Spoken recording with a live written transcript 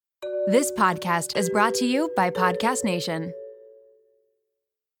This podcast is brought to you by Podcast Nation.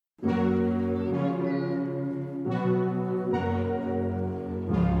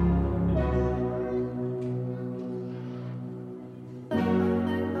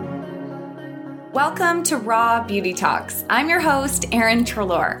 Welcome to Raw Beauty Talks. I'm your host, Erin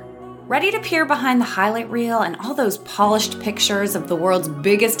Treloar. Ready to peer behind the highlight reel and all those polished pictures of the world's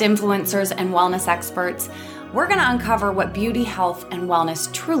biggest influencers and wellness experts? We're going to uncover what beauty, health, and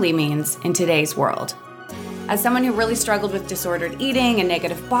wellness truly means in today's world. As someone who really struggled with disordered eating and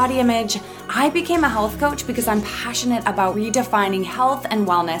negative body image, I became a health coach because I'm passionate about redefining health and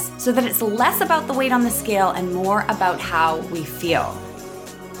wellness so that it's less about the weight on the scale and more about how we feel.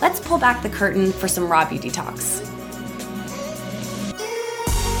 Let's pull back the curtain for some Raw Beauty Talks.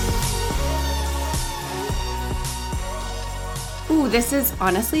 Ooh, this is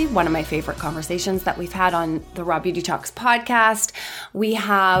honestly one of my favorite conversations that we've had on the Raw Beauty Talks podcast. We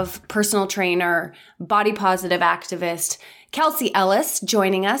have personal trainer, body positive activist, Kelsey Ellis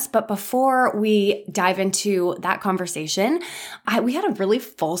joining us. But before we dive into that conversation, we had a really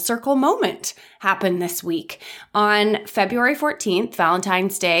full circle moment happen this week. On February 14th,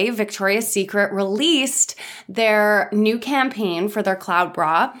 Valentine's Day, Victoria's Secret released their new campaign for their Cloud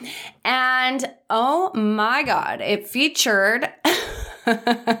Bra. And oh my God, it featured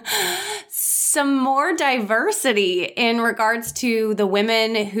some more diversity in regards to the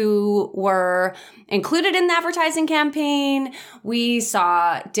women who were included in the advertising campaign. We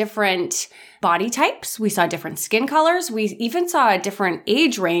saw different body types. We saw different skin colors. We even saw a different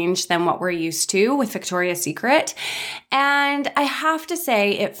age range than what we're used to with Victoria's Secret. And I have to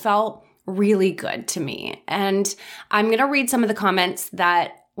say, it felt really good to me. And I'm going to read some of the comments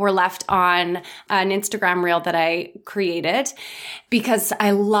that were left on an Instagram reel that I created because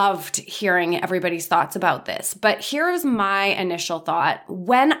I loved hearing everybody's thoughts about this. But here's my initial thought.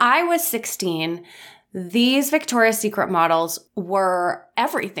 When I was 16, these Victoria's Secret models were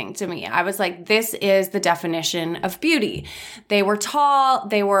everything to me. I was like, this is the definition of beauty. They were tall.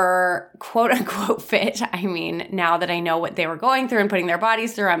 They were quote unquote fit. I mean, now that I know what they were going through and putting their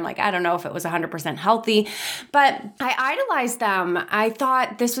bodies through, I'm like, I don't know if it was 100% healthy, but I idolized them. I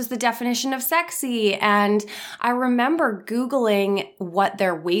thought this was the definition of sexy. And I remember Googling what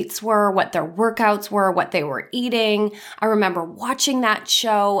their weights were, what their workouts were, what they were eating. I remember watching that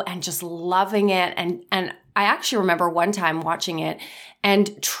show and just loving it. And I actually remember one time watching it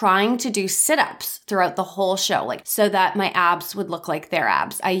and trying to do sit-ups throughout the whole show, like so that my abs would look like their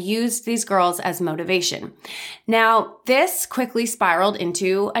abs. I used these girls as motivation. Now, this quickly spiraled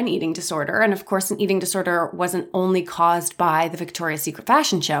into an eating disorder. And of course, an eating disorder wasn't only caused by the Victoria's Secret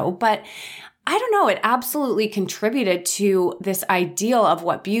fashion show, but I don't know, it absolutely contributed to this ideal of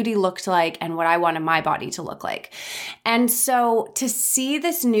what beauty looked like and what I wanted my body to look like. And so to see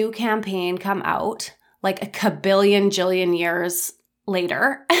this new campaign come out like a kabillion jillion years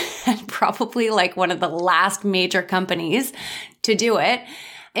later, and probably like one of the last major companies to do it,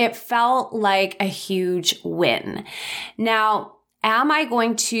 it felt like a huge win. Now, am I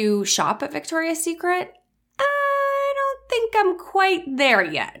going to shop at Victoria's Secret? I don't think I'm quite there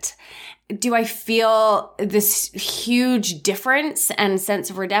yet. Do I feel this huge difference and sense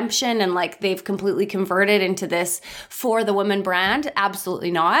of redemption and like they've completely converted into this for the women brand? Absolutely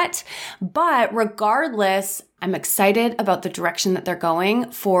not. But regardless, I'm excited about the direction that they're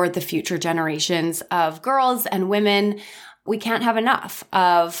going for the future generations of girls and women. We can't have enough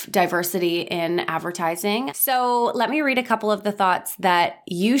of diversity in advertising. So let me read a couple of the thoughts that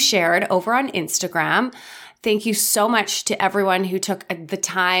you shared over on Instagram. Thank you so much to everyone who took the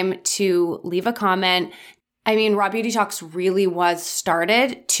time to leave a comment. I mean, Raw Beauty Talks really was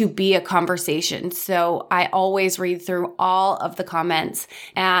started to be a conversation. So I always read through all of the comments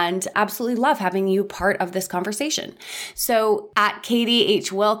and absolutely love having you part of this conversation. So at Katie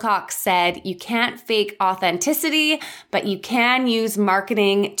H. Wilcox said, you can't fake authenticity, but you can use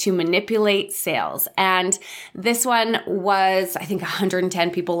marketing to manipulate sales. And this one was, I think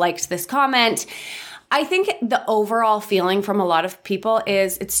 110 people liked this comment. I think the overall feeling from a lot of people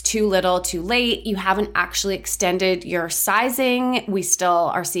is it's too little, too late. You haven't actually extended your sizing. We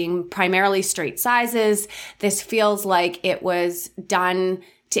still are seeing primarily straight sizes. This feels like it was done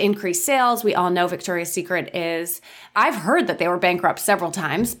to increase sales. We all know Victoria's Secret is, I've heard that they were bankrupt several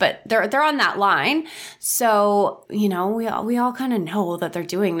times, but they're on that line. So, you know, we all kind of know that they're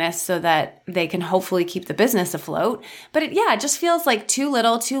doing this so that they can hopefully keep the business afloat. But it just feels like too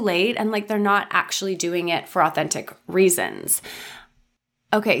little, too late, and like they're not actually doing it for authentic reasons.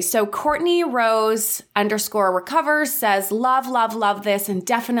 Okay, so Courtney Rose _recovers says, love, love, love this and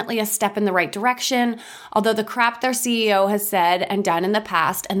definitely a step in the right direction. Although the crap their CEO has said and done in the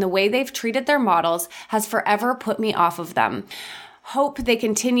past and the way they've treated their models has forever put me off of them. Hope they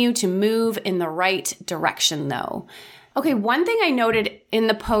continue to move in the right direction though. Okay, one thing I noted in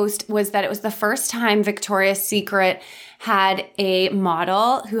the post was that it was the first time Victoria's Secret had a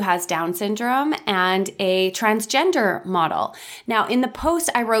model who has Down syndrome and a transgender model. Now, in the post,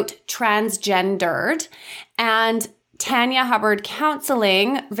 I wrote transgendered, and Tanya Hubbard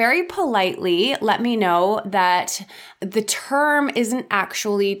Counseling very politely let me know that the term isn't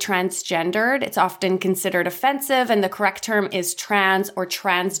actually transgendered. It's often considered offensive, and the correct term is trans or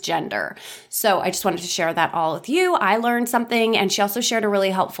transgender. So I just wanted to share that all with you. I learned something, and she also shared a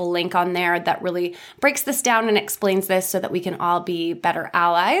really helpful link on there that really breaks this down and explains this so that we can all be better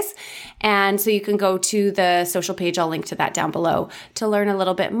allies. And so you can go to the social page. I'll link to that down below to learn a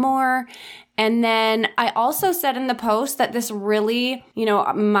little bit more. And then I also said in the post that this really,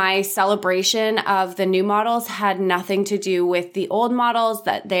 my celebration of the new models had nothing to do with the old models,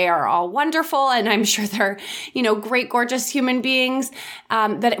 that they are all wonderful. And I'm sure they're, great, gorgeous human beings.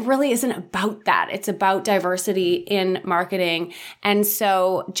 That it really isn't about that. It's about diversity in marketing. And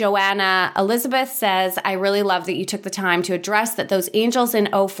so Joanna Elizabeth says, I really love that you took the time to address that those angels in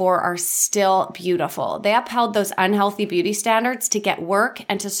 04 are still beautiful. They upheld those unhealthy beauty standards to get work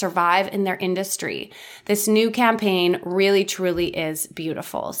and to survive in their industry. This new campaign really, truly is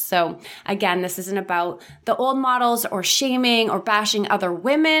beautiful. So again, this isn't about the old models or shaming or bashing other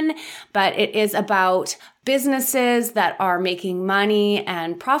women, but it is about businesses that are making money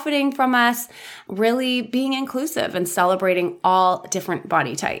and profiting from us, really being inclusive and celebrating all different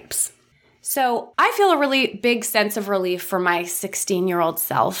body types. So I feel a really big sense of relief for my 16-year-old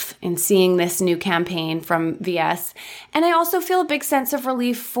self in seeing this new campaign from VS. And I also feel a big sense of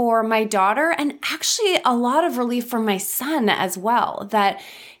relief for my daughter, and actually a lot of relief for my son as well, that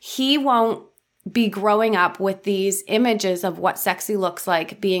he won't be growing up with these images of what sexy looks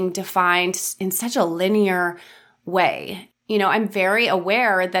like being defined in such a linear way. I'm very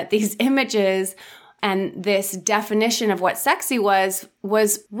aware that these images and this definition of what sexy was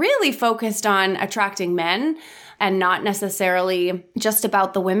really focused on attracting men and not necessarily just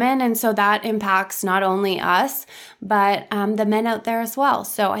about the women. And so that impacts not only us, but the men out there as well.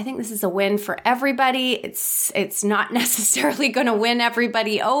 So I think this is a win for everybody. It's not necessarily going to win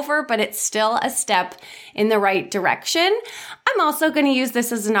everybody over, but it's still a step in the right direction. I'm also going to use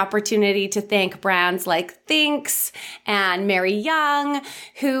this as an opportunity to thank brands like Thinx and Mary Young,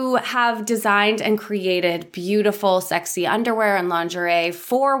 who have designed and created beautiful, sexy underwear and lingerie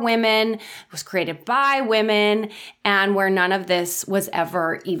for women. It was created by women, and where none of this was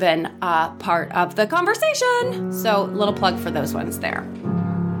ever even a part of the conversation. So, little plug for those ones there.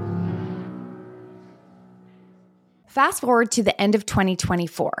 Fast forward to the end of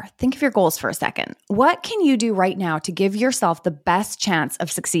 2024. Think of your goals for a second. What can you do right now to give yourself the best chance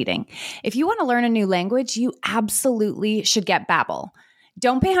of succeeding? If you want to learn a new language, you absolutely should get Babbel.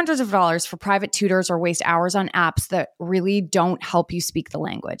 Don't pay hundreds of dollars for private tutors or waste hours on apps that really don't help you speak the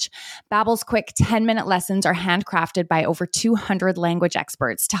language. Babbel's quick 10-minute lessons are handcrafted by over 200 language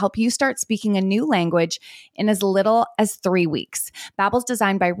experts to help you start speaking a new language in as little as 3 weeks. Babbel's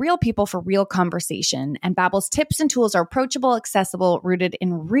designed by real people for real conversation, and Babbel's tips and tools are approachable, accessible, rooted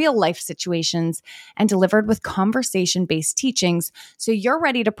in real-life situations, and delivered with conversation-based teachings so you're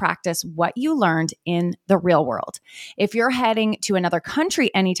ready to practice what you learned in the real world. If you're heading to another country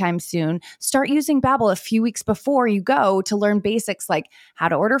anytime soon, start using Babbel a few weeks before you go to learn basics like how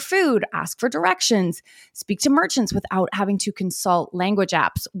to order food, ask for directions, speak to merchants without having to consult language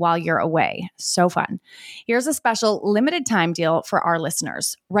apps while you're away. So fun. Here's a special limited time deal for our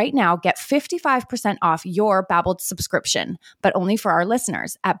listeners. Right now, get 55% off your Babbel subscription, but only for our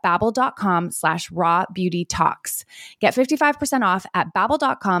listeners at babbel.com/rawbeautytalks. Get 55% off at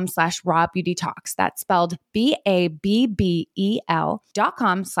babbel.com/rawbeautytalks. That's spelled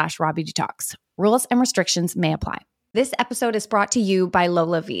babbel.com/rawbeautytalks. Rules and restrictions may apply. This episode is brought to you by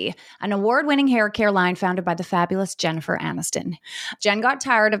LolaVie, an award-winning hair care line founded by the fabulous Jennifer Aniston. Jen got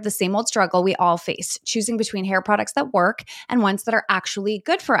tired of the same old struggle we all face, choosing between hair products that work and ones that are actually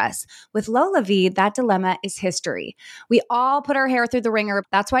good for us. With LolaVie, that dilemma is history. We all put our hair through the ringer.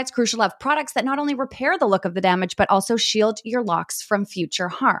 That's why it's crucial to have products that not only repair the look of the damage, but also shield your locks from future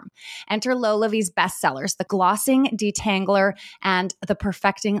harm. Enter LolaVie's bestsellers, the Glossing Detangler and the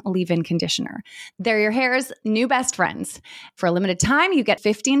Perfecting Leave-In Conditioner. They're your hair's new best friend. friends. For a limited time, you get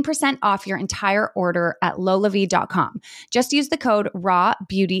 15% off your entire order at LolaVie.com. Just use the code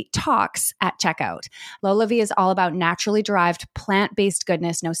RAWBEAUTYTALKS at checkout. LolaVie is all about naturally derived plant-based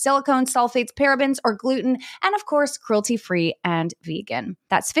goodness, no silicones, sulfates, parabens, or gluten, and of course, cruelty-free and vegan.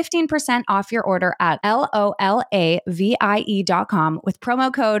 That's 15% off your order at LOLAVIE.com with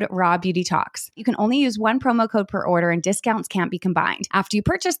promo code RAWBEAUTYTALKS. You can only use one promo code per order and discounts can't be combined. After you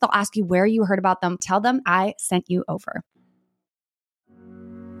purchase, they'll ask you where you heard about them. Tell them I sent you over.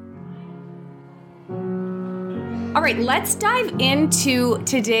 All right, let's dive into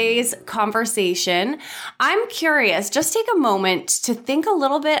today's conversation. I'm curious, just take a moment to think a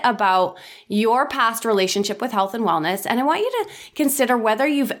little bit about your past relationship with health and wellness. And I want you to consider whether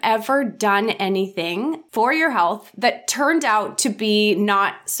you've ever done anything for your health that turned out to be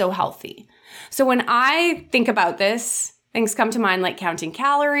not so healthy. So when I think about this, things come to mind like counting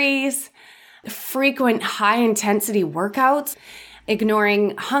calories, frequent high intensity workouts,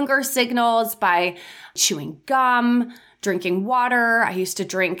 ignoring hunger signals by chewing gum, drinking water. I used to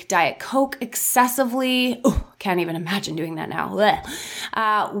drink Diet Coke excessively. Oh, can't even imagine doing that now.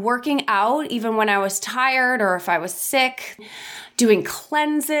 Working out even when I was tired or if I was sick, doing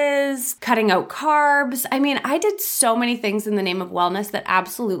cleanses, cutting out carbs. I mean, I did so many things in the name of wellness that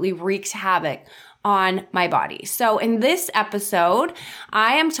absolutely wreaked havoc on my body. So in this episode,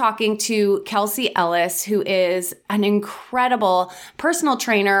 I am talking to Kelsey Ellis, who is an incredible personal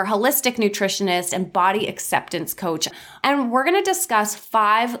trainer, holistic nutritionist, and body acceptance coach. And we're going to discuss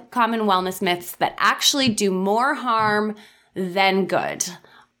 5 common wellness myths that actually do more harm than good.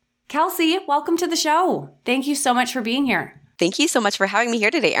 Kelsey, welcome to the show. Thank you so much for being here. Thank you so much for having me here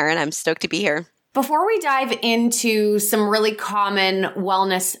today, Erin. I'm stoked to be here. Before we dive into some really common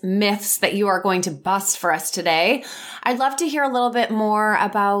wellness myths that you are going to bust for us today, I'd love to hear a little bit more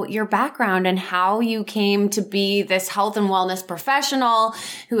about your background and how you came to be this health and wellness professional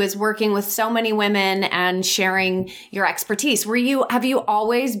who is working with so many women and sharing your expertise. Have you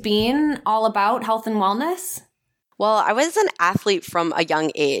always been all about health and wellness? Well, I was an athlete from a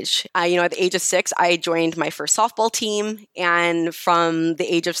young age. At the age of 6, I joined my first softball team. And from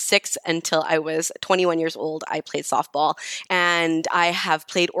the age of 6 until I was 21 years old, I played softball. And I have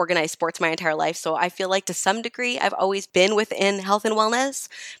played organized sports my entire life. So I feel like to some degree, I've always been within health and wellness.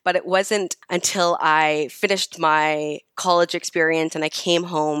 But it wasn't until I finished my college experience and I came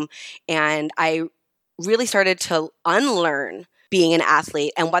home and I really started to unlearn being an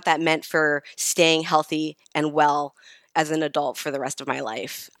athlete and what that meant for staying healthy and well as an adult for the rest of my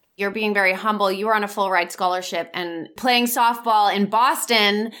life. You're being very humble. You were on a full ride scholarship and playing softball in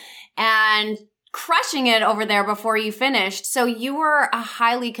Boston and crushing it over there before you finished. So you were a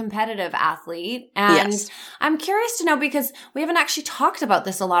highly competitive athlete. And yes. I'm curious to know, because we haven't actually talked about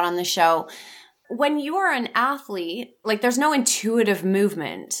this a lot on the show. When you are an athlete, like there's no intuitive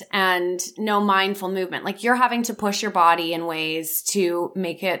movement and no mindful movement. Like you're having to push your body in ways to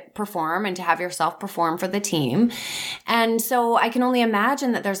make it perform and to have yourself perform for the team. And so I can only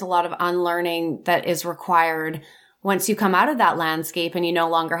imagine that there's a lot of unlearning that is required once you come out of that landscape and you no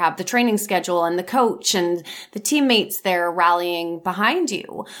longer have the training schedule and the coach and the teammates there rallying behind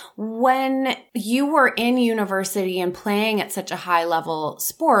you. When you were in university and playing at such a high level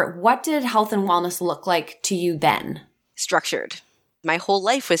sport, what did health and wellness look like to you then? Structured. My whole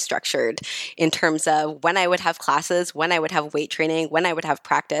life was structured in terms of when I would have classes, when I would have weight training, when I would have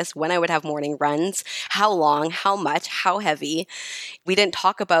practice, when I would have morning runs, how long, how much, how heavy. We didn't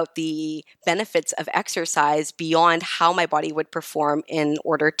talk about the benefits of exercise beyond how my body would perform in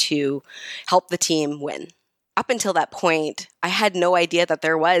order to help the team win. Up until that point, I had no idea that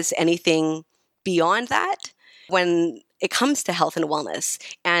there was anything beyond that when it comes to health and wellness.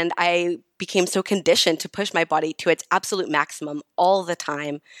 And I became so conditioned to push my body to its absolute maximum all the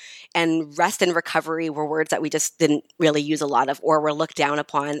time. And rest and recovery were words that we just didn't really use a lot of, or were looked down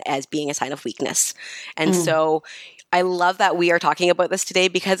upon as being a sign of weakness. And so I love that we are talking about this today,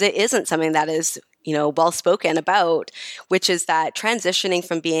 because it isn't something that is, well spoken about, which is that transitioning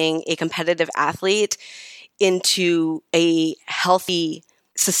from being a competitive athlete into a healthy,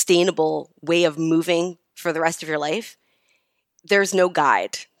 sustainable way of moving for the rest of your life, there's no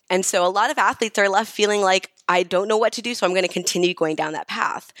guide. And so a lot of athletes are left feeling like, I don't know what to do, so I'm going to continue going down that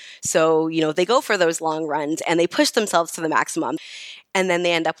path. So, they go for those long runs and they push themselves to the maximum. And then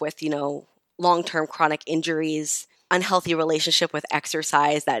they end up with, long-term chronic injuries, unhealthy relationship with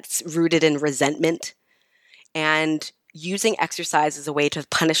exercise that's rooted in resentment, and using exercise as a way to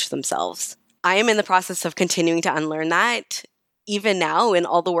punish themselves. I am in the process of continuing to unlearn that. Even now, in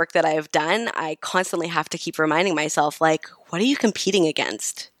all the work that I have done, I constantly have to keep reminding myself, like, what are you competing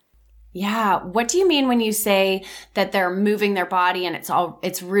against? Yeah. What do you mean when you say that they're moving their body and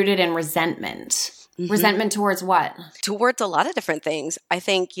it's rooted in resentment? Mm-hmm. Resentment towards what? Towards a lot of different things. I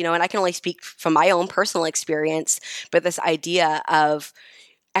think, and I can only speak from my own personal experience, but this idea of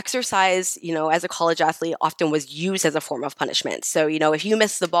exercise, as a college athlete often was used as a form of punishment. So, if you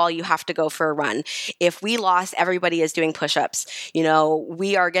miss the ball, you have to go for a run. If we lost, everybody is doing push-ups.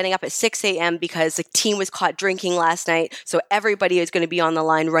 We are getting up at 6 a.m. because the team was caught drinking last night. So everybody is going to be on the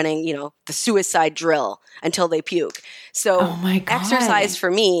line running, the suicide drill until they puke. So exercise for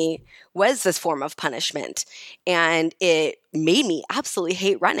me was this form of punishment. And it made me absolutely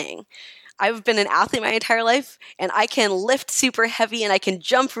hate running. I've been an athlete my entire life, and I can lift super heavy and I can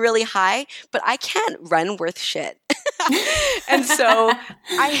jump really high, but I can't run worth shit. And so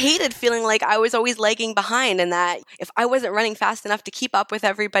I hated feeling like I was always lagging behind, and that if I wasn't running fast enough to keep up with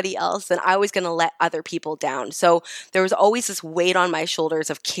everybody else, then I was going to let other people down. So there was always this weight on my shoulders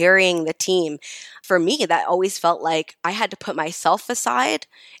of carrying the team. For me, that always felt like I had to put myself aside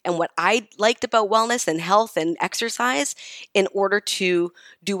and what I liked about wellness and health and exercise in order to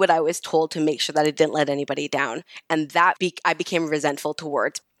do what I was told to make sure that I didn't let anybody down. And that I became resentful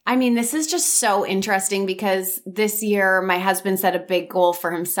towards. I mean, this is just so interesting because this year my husband set a big goal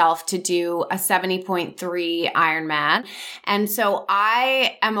for himself to do a 70.3 Ironman. And so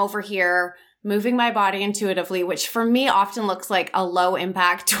I am over here moving my body intuitively, which for me often looks like a low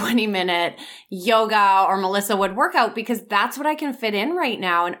impact 20-minute yoga or Melissa Wood workout because that's what I can fit in right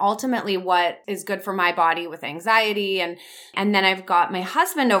now. And ultimately what is good for my body with anxiety. And then I've got my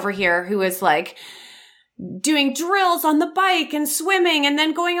husband over here who is like doing drills on the bike and swimming and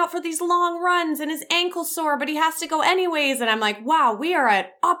then going out for these long runs and his ankle's sore, but he has to go anyways. And I'm like, wow, we are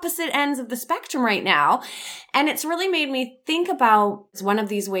at opposite ends of the spectrum right now. And it's really made me think about, is one of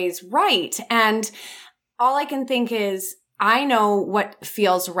these ways right? And all I can think is, I know what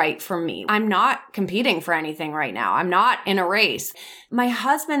feels right for me. I'm not competing for anything right now. I'm not in a race. My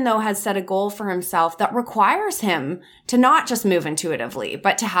husband, though, has set a goal for himself that requires him to not just move intuitively,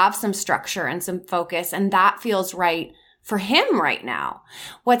 but to have some structure and some focus. And that feels right for him right now.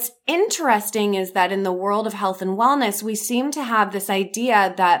 What's interesting is that in the world of health and wellness, we seem to have this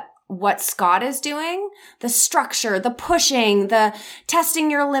idea that what Scott is doing, the structure, the pushing, the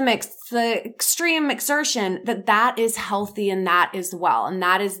testing your limits, the extreme exertion, that is healthy and that is well. And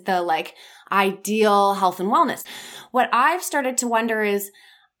that is the ideal health and wellness. What I've started to wonder is,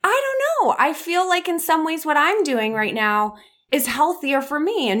 I don't know. I feel like in some ways what I'm doing right now is healthier for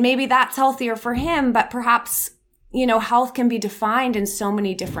me. And maybe that's healthier for him, but perhaps health can be defined in so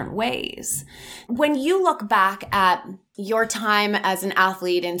many different ways. When you look back at your time as an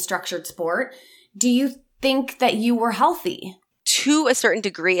athlete in structured sport, do you think that you were healthy? To a certain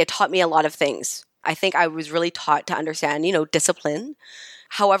degree, it taught me a lot of things. I think I was really taught to understand, discipline.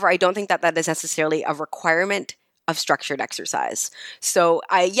 However, I don't think that is necessarily a requirement of structured exercise. So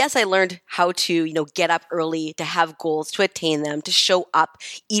I learned how to, get up early, to have goals, to attain them, to show up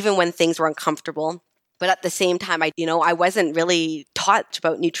even when things were uncomfortable. But at the same time, I wasn't really taught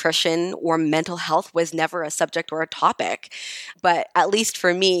about nutrition, or mental health was never a subject or a topic. But at least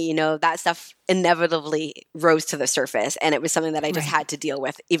for me, that stuff inevitably rose to the surface. And it was something that I just had to deal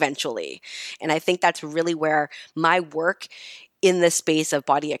with eventually. And I think that's really where my work in the space of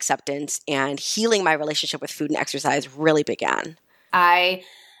body acceptance and healing my relationship with food and exercise really began. I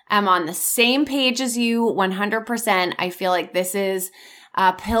am on the same page as you 100%. I feel like this is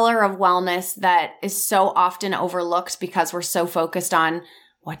a pillar of wellness that is so often overlooked because we're so focused on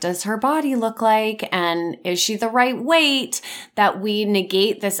what does her body look like and is she the right weight, that we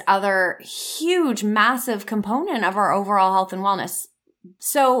negate this other huge, massive component of our overall health and wellness.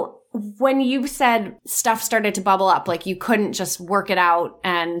 So when you said stuff started to bubble up, like you couldn't just work it out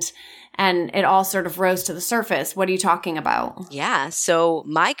and it all sort of rose to the surface, what are you talking about? Yeah. So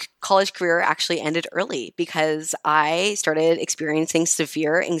my college career actually ended early because I started experiencing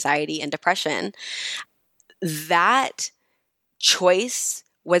severe anxiety and depression. That choice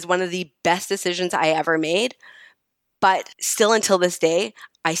was one of the best decisions I ever made. But still until this day,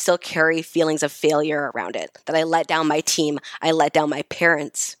 I still carry feelings of failure around it, that I let down my team, I let down my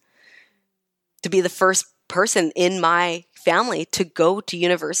parents. To be the first person in my family to go to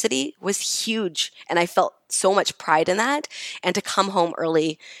university was huge. And I felt so much pride in that. And to come home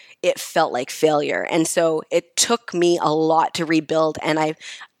early, it felt like failure. And so it took me a lot to rebuild. And I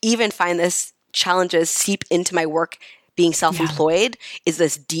even find this challenges seep into my work. Being self-employed is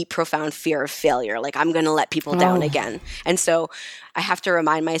this deep, profound fear of failure. Like, I'm going to let people down again. And so I have to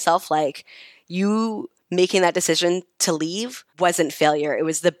remind myself, you making that decision to leave wasn't failure. It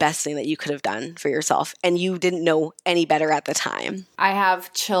was the best thing that you could have done for yourself. And you didn't know any better at the time. I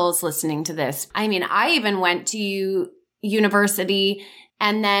have chills listening to this. I mean, I even went to university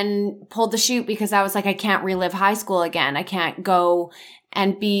and then pulled the chute because I was like, I can't relive high school again. I can't go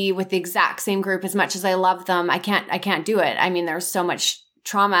and be with the exact same group as much as I love them. I can't do it. I mean, there's so much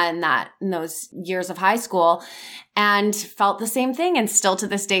trauma in those years of high school, and felt the same thing, and still to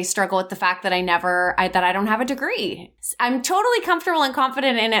this day struggle with the fact that I don't have a degree. I'm totally comfortable and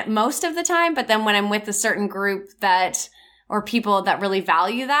confident in it most of the time, but then when I'm with a certain group or people that really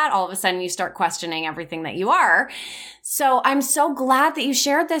value that, all of a sudden you start questioning everything that you are. So I'm so glad that you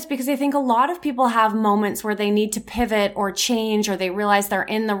shared this, because I think a lot of people have moments where they need to pivot or change, or they realize they're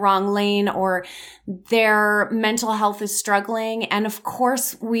in the wrong lane, or their mental health is struggling. And of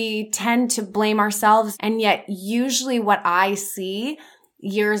course, we tend to blame ourselves. And yet usually what I see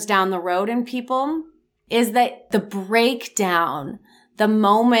years down the road in people is that the breakdown, the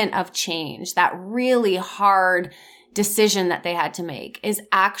moment of change, that really hard decision that they had to make is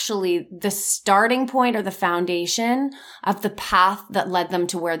actually the starting point or the foundation of the path that led them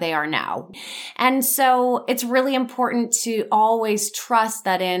to where they are now. And so it's really important to always trust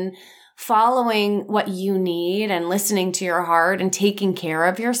that in following what you need and listening to your heart and taking care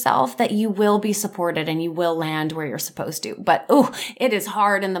of yourself, that you will be supported and you will land where you're supposed to. But it is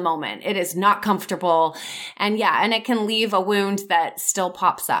hard in the moment. It is not comfortable. And it can leave a wound that still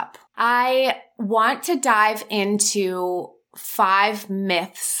pops up. I want to dive into 5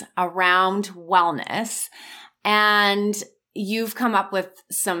 myths around wellness, and you've come up with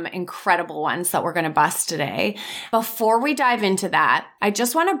some incredible ones that we're going to bust today. Before we dive into that, I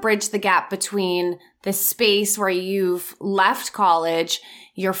just want to bridge the gap between the space where you've left college,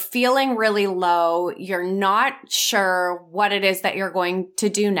 you're feeling really low, you're not sure what it is that you're going to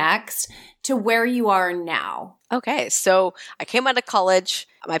do next, to where you are now. Okay, so I came out of college.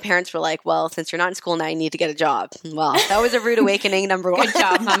 My parents were like, well, since you're not in school now, you need to get a job. Well, that was a rude awakening, number one. Good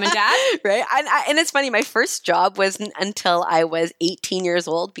job, Mom and Dad. Right? And it's funny, my first job wasn't until I was 18 years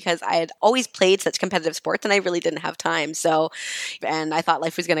old, because I had always played such competitive sports and I really didn't have time. And I thought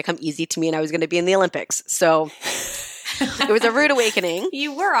life was going to come easy to me and I was going to be in the Olympics. So it was a rude awakening.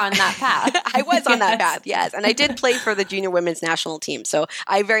 You were on that path. I was on that path, yes. And I did play for the junior women's national team. So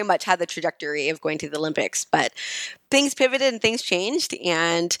I very much had the trajectory of going to the Olympics. But things pivoted and things changed.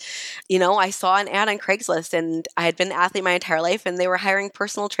 And, I saw an ad on Craigslist, and I had been an athlete my entire life, and they were hiring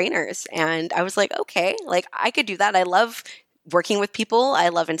personal trainers. And I was like, okay, I could do that. I love working with people. I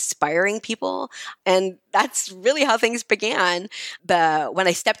love inspiring people. And that's really how things began. When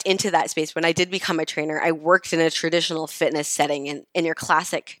I stepped into that space, when I did become a trainer, I worked in a traditional fitness setting in your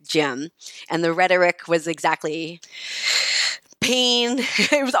classic gym. And the rhetoric was exactly pain.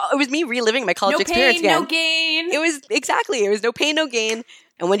 It was me reliving my college experience again. No gain. It was no pain, no gain.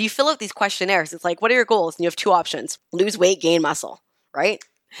 And when you fill out these questionnaires, it's like, what are your goals? And you have 2 options: lose weight, gain muscle, right?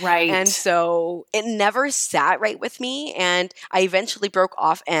 Right. And so it never sat right with me. And I eventually broke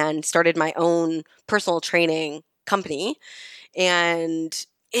off and started my own personal training company. And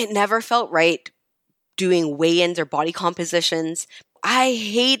it never felt right doing weigh-ins or body compositions. I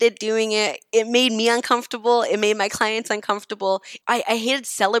hated doing it. It made me uncomfortable. It made my clients uncomfortable. I hated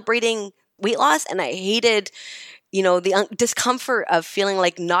celebrating weight loss, and I hated the discomfort of feeling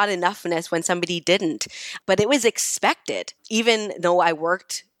like not enoughness when somebody didn't. But it was expected. Even though I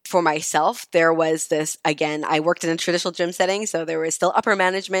worked for myself, there was this, again, I worked in a traditional gym setting, so there was still upper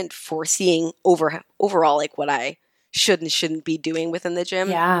management foreseeing overall like what I should and shouldn't be doing within the gym.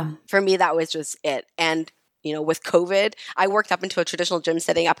 Yeah. For me, that was just it. And with COVID, I worked up into a traditional gym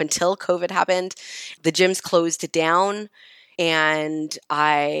setting up until COVID happened. The gyms closed down. And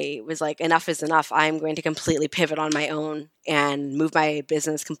I was like, enough is enough. I'm going to completely pivot on my own and move my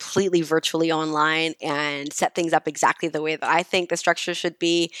business completely virtually online and set things up exactly the way that I think the structure should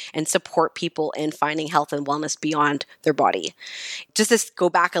be, and support people in finding health and wellness beyond their body. Just to go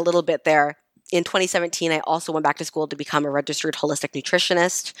back a little bit there, in 2017, I also went back to school to become a registered holistic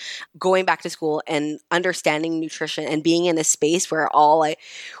nutritionist. Going back to school and understanding nutrition and being in a space where all I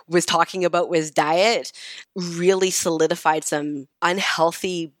was talking about was diet really solidified some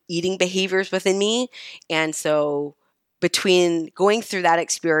unhealthy eating behaviors within me. And so between going through that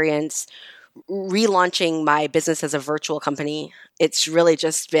experience, relaunching my business as a virtual company, it's really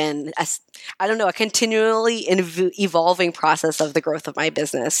just been, a continually evolving process of the growth of my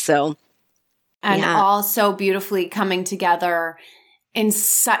business. So. And all so beautifully coming together in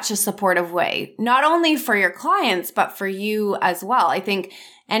such a supportive way, not only for your clients, but for you as well. I think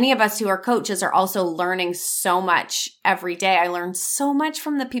any of us who are coaches are also learning so much every day. I learn so much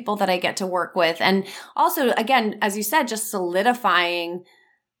from the people that I get to work with. And also, again, as you said, just solidifying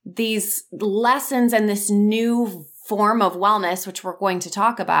these lessons and this new form of wellness, which we're going to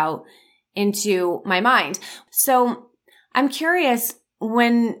talk about, into my mind. So I'm curious,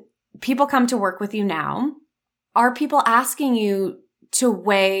 when people come to work with you now, are people asking you to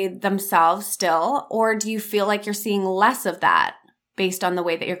weigh themselves still, or do you feel like you're seeing less of that based on the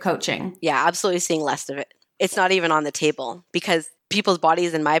way that you're coaching? Yeah, absolutely seeing less of it. It's not even on the table because people's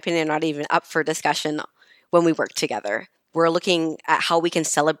bodies, in my opinion, are not even up for discussion when we work together. We're looking at how we can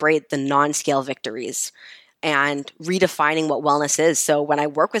celebrate the non-scale victories and redefining what wellness is. So when I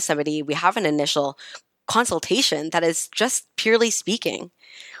work with somebody, we have an initial consultation that is just purely speaking.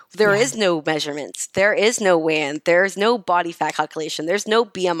 There is no measurements. There is no weigh-in. There's no body fat calculation. There's no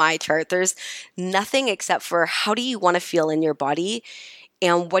BMI chart. There's nothing except for how do you want to feel in your body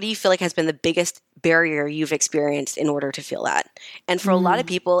and what do you feel like has been the biggest barrier you've experienced in order to feel that. And for a lot of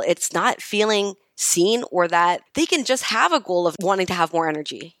people, it's not feeling seen or that they can just have a goal of wanting to have more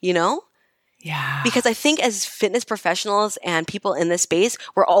energy, you know? Yeah. Because I think as fitness professionals and people in this space,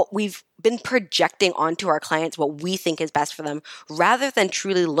 we've been projecting onto our clients what we think is best for them rather than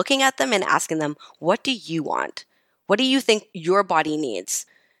truly looking at them and asking them, what do you want? What do you think your body needs?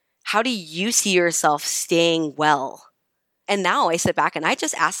 How do you see yourself staying well? And now I sit back and I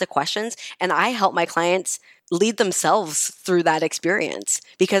just ask the questions and I help my clients lead themselves through that experience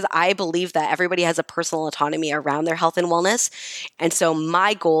because I believe that everybody has a personal autonomy around their health and wellness. And so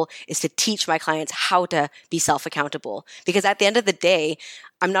my goal is to teach my clients how to be self-accountable because at the end of the day,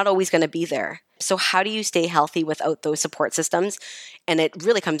 I'm not always going to be there. So how do you stay healthy without those support systems? And it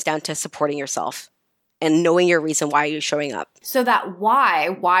really comes down to supporting yourself and knowing your reason why you're showing up. So that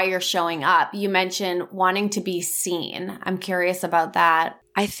why you're showing up, you mentioned wanting to be seen. I'm curious about that.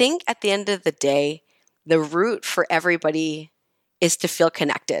 I think at the end of the day, the root for everybody is to feel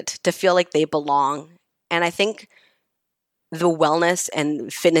connected, to feel like they belong. And I think the wellness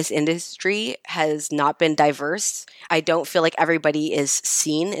and fitness industry has not been diverse. I don't feel like everybody is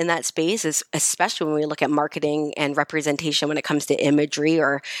seen in that space, especially when we look at marketing and representation when it comes to imagery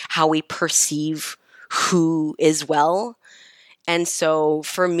or how we perceive who is well. And so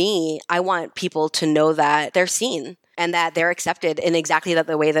for me, I want people to know that they're seen and that they're accepted in exactly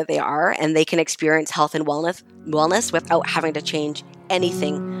the way that they are, and they can experience health and wellness without having to change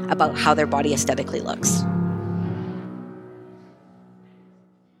anything about how their body aesthetically looks.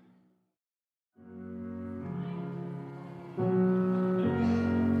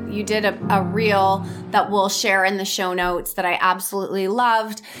 You did a reel that we'll share in the show notes that I absolutely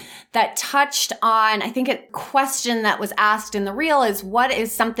loved that touched on, I think a question that was asked in the reel is, what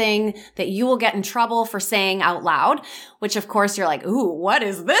is something that you will get in trouble for saying out loud? Which of course you're like, ooh, what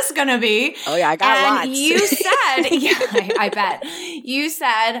is this going to be? Oh yeah, I got lots. And you said, yeah, I bet. You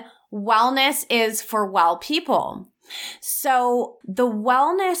said wellness is for well people. So the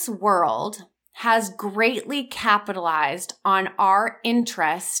wellness world has greatly capitalized on our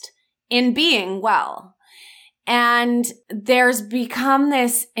interest in being well. And there's become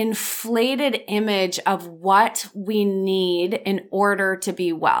this inflated image of what we need in order to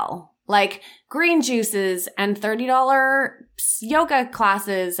be well, like green juices and $30 yoga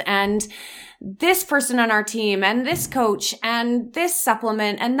classes and this person on our team and this coach and this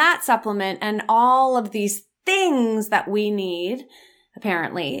supplement and that supplement and all of these things that we need,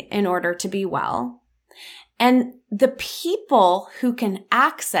 apparently, in order to be well. And the people who can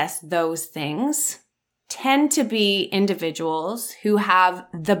access those things tend to be individuals who have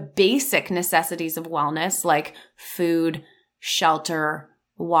the basic necessities of wellness, like food, shelter,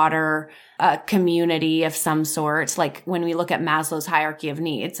 water, a community of some sort, like when we look at Maslow's hierarchy of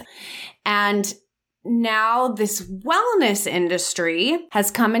needs. And now this wellness industry has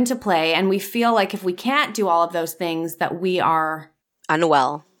come into play, and we feel like if we can't do all of those things, that we are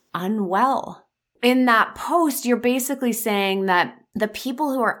unwell. In that post, you're basically saying that the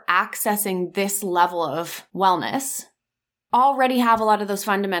people who are accessing this level of wellness already have a lot of those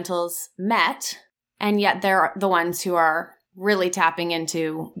fundamentals met, and yet they're the ones who are really tapping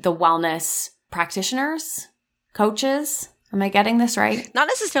into the wellness practitioners, coaches. Am I getting this right? Not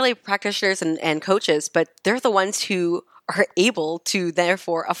necessarily practitioners and coaches, but they're the ones who are able to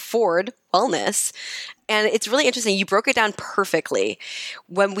therefore afford wellness. And it's really interesting. You broke it down perfectly.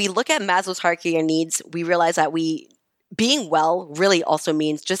 When we look at Maslow's hierarchy of needs, we realize that being well really also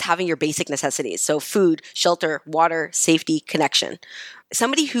means just having your basic necessities. So food, shelter, water, safety, connection.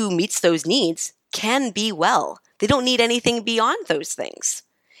 Somebody who meets those needs can be well. They don't need anything beyond those things.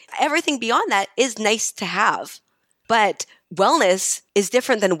 Everything beyond that is nice to have. But wellness is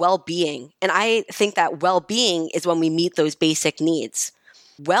different than well-being. And I think that well-being is when we meet those basic needs.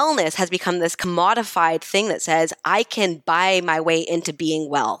 Wellness has become this commodified thing that says, I can buy my way into being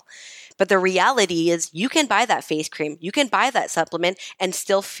well. But the reality is you can buy that face cream, you can buy that supplement and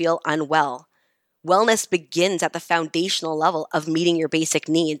still feel unwell. Wellness begins at the foundational level of meeting your basic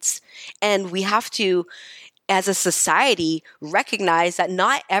needs. And we have to, as a society, recognize that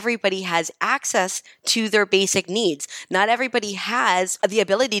not everybody has access to their basic needs. Not everybody has the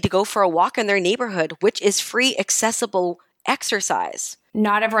ability to go for a walk in their neighborhood, which is free, accessible exercise.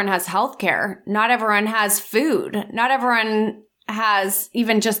 Not everyone has healthcare. Not everyone has food. Not everyone has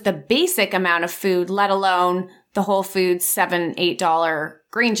even just the basic amount of food, let alone the Whole Foods $7, $8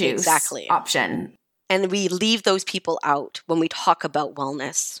 green juice option. And we leave those people out when we talk about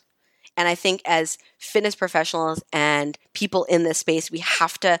wellness. And I think as fitness professionals and people in this space, we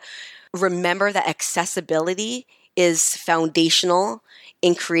have to remember that accessibility is foundational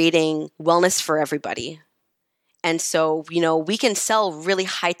in creating wellness for everybody. And so, we can sell really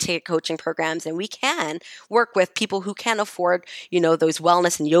high-ticket coaching programs and we can work with people who can afford, those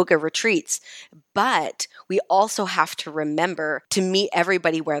wellness and yoga retreats. But we also have to remember to meet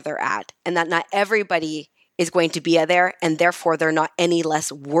everybody where they're at and that not everybody is going to be there and therefore they're not any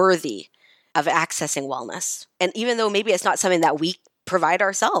less worthy of accessing wellness. And even though maybe it's not something that we provide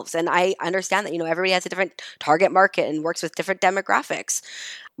ourselves, and I understand that, everybody has a different target market and works with different demographics.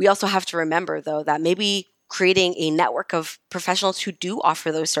 We also have to remember, though, that maybe creating a network of professionals who do offer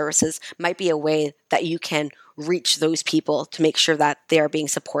those services might be a way that you can reach those people to make sure that they are being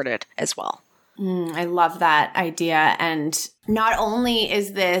supported as well. I love that idea. And not only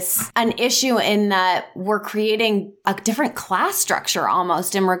is this an issue in that we're creating a different class structure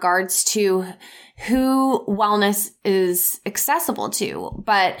almost in regards to who wellness is accessible to,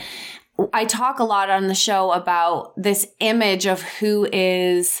 but I talk a lot on the show about this image of who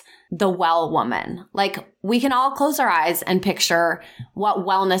is the well woman. Like, we can all close our eyes and picture what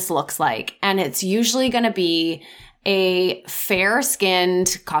wellness looks like. And it's usually going to be a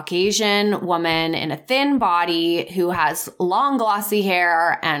fair-skinned Caucasian woman in a thin body who has long glossy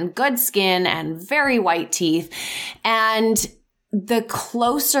hair and good skin and very white teeth. And the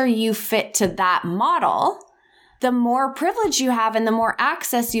closer you fit to that model, the more privilege you have and the more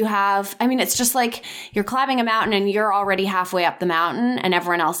access you have. I mean, it's just like you're climbing a mountain and you're already halfway up the mountain and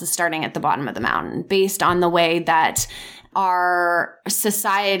everyone else is starting at the bottom of the mountain based on the way that our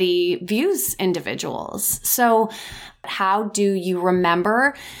society views individuals. So how do you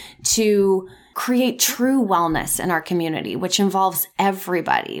remember to create true wellness in our community, which involves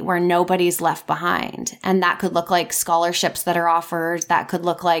everybody, where nobody's left behind? And that could look like scholarships that are offered. That could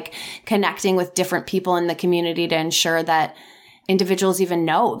look like connecting with different people in the community to ensure that individuals even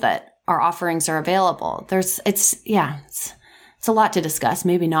know that our offerings are available. It's a lot to discuss,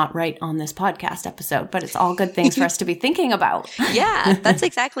 maybe not right on this podcast episode, but it's all good things for us to be thinking about. Yeah, that's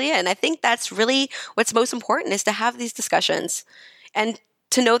exactly it. And I think that's really what's most important, is to have these discussions and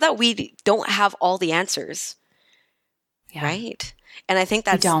to know that we don't have all the answers. Yeah. Right? And I think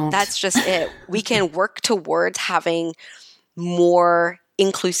that's just it. We can work towards having more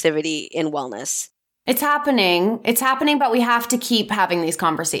inclusivity in wellness. It's happening, but we have to keep having these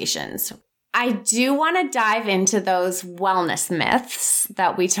conversations. I do want to dive into those wellness myths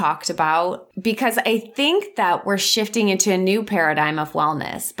that we talked about, because I think that we're shifting into a new paradigm of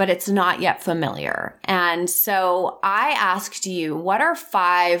wellness, but it's not yet familiar. And so I asked you, what are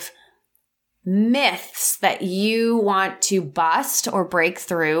 5 myths that you want to bust or break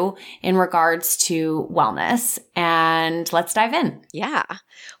through in regards to wellness? And let's dive in. Yeah.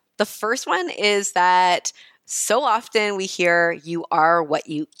 The first one is that so often we hear you are what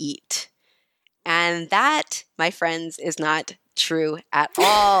you eat. And that, my friends, is not true at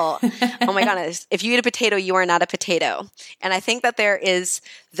all. Oh my goodness. If you eat a potato, you are not a potato. And I think that there is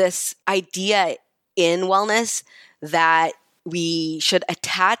this idea in wellness that we should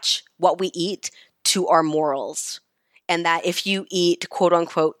attach what we eat to our morals. And that if you eat quote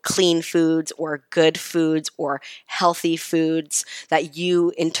unquote clean foods or good foods or healthy foods, that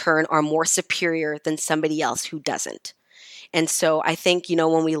you in turn are more superior than somebody else who doesn't. And so I think,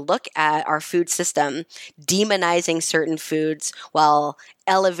 when we look at our food system, demonizing certain foods while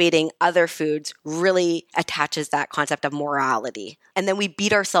elevating other foods really attaches that concept of morality. And then we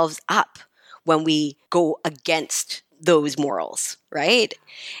beat ourselves up when we go against those morals, right?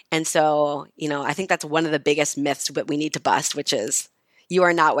 And so, I think that's one of the biggest myths that we need to bust, which is you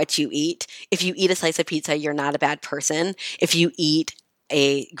are not what you eat. If you eat a slice of pizza, you're not a bad person. If you eat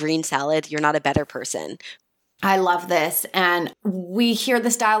a green salad, you're not a better person. I love this. And we hear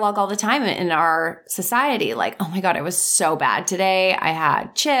this dialogue all the time in our society. Like, oh my God, it was so bad today. I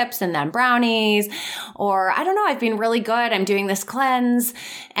had chips and then brownies, or I don't know, I've been really good. I'm doing this cleanse.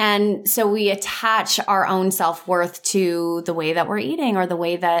 And so we attach our own self-worth to the way that we're eating or the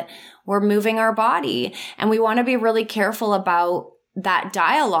way that we're moving our body. And we want to be really careful about that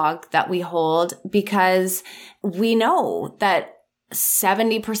dialogue that we hold, because we know that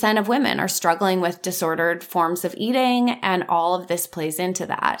 70% of women are struggling with disordered forms of eating, and all of this plays into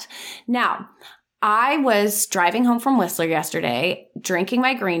that. Now, I was driving home from Whistler yesterday, drinking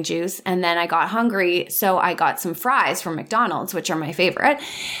my green juice, and then I got hungry, so I got some fries from McDonald's, which are my favorite.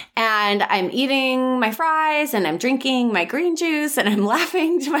 And I'm eating my fries, and I'm drinking my green juice, and I'm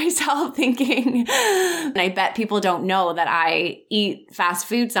laughing to myself thinking, and I bet people don't know that I eat fast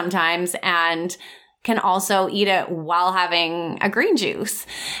food sometimes, and can also eat it while having a green juice.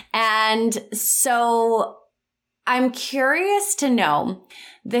 And so I'm curious to know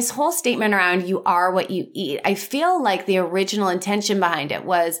this whole statement around you are what you eat. I feel like the original intention behind it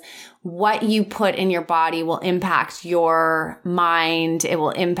was what you put in your body will impact your mind. It will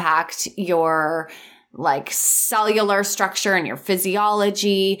impact your cellular structure and your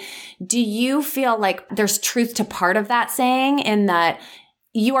physiology. Do you feel like there's truth to part of that saying, in that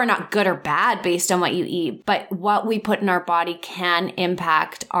you are not good or bad based on what you eat, but what we put in our body can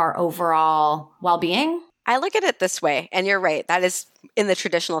impact our overall well-being? I look at it this way, and you're right. That is, in the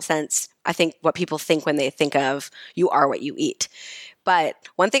traditional sense, I think what people think when they think of you are what you eat. But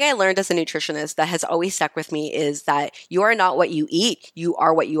one thing I learned as a nutritionist that has always stuck with me is that you are not what you eat, you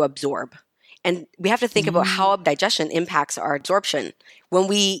are what you absorb. And we have to think about how digestion impacts our absorption. When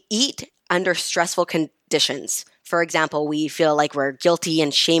we eat under stressful conditions, for example, we feel like we're guilty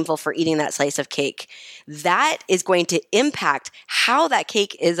and shameful for eating that slice of cake, that is going to impact how that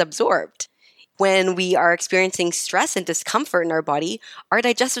cake is absorbed. When we are experiencing stress and discomfort in our body, our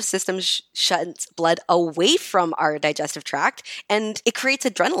digestive system shuts blood away from our digestive tract, and it creates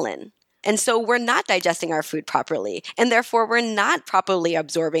adrenaline. And so we're not digesting our food properly, and therefore we're not properly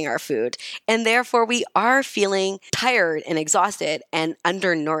absorbing our food, and therefore we are feeling tired and exhausted and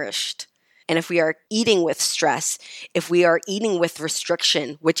undernourished. And if we are eating with stress, if we are eating with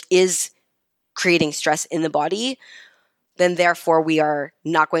restriction, which is creating stress in the body, then therefore we are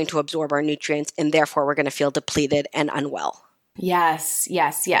not going to absorb our nutrients, and therefore we're going to feel depleted and unwell. Yes,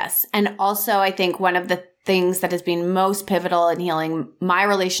 yes, yes. And also, I think one of the things that has been most pivotal in healing my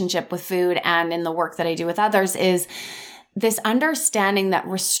relationship with food and in the work that I do with others is this understanding that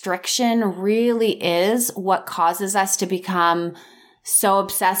restriction really is what causes us to become so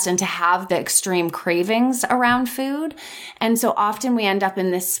obsessed and to have the extreme cravings around food. And so often we end up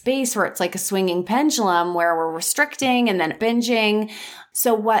in this space where it's like a swinging pendulum where we're restricting and then binging.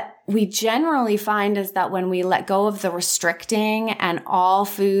 So what we generally find is that when we let go of the restricting and all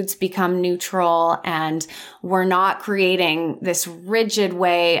foods become neutral and we're not creating this rigid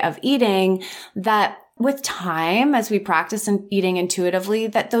way of eating, that with time, as we practice eating intuitively,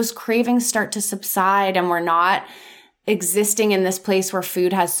 that those cravings start to subside and we're not existing in this place where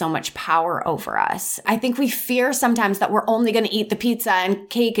food has so much power over us. I think we fear sometimes that we're only going to eat the pizza and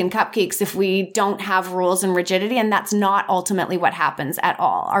cake and cupcakes if we don't have rules and rigidity. And that's not ultimately what happens at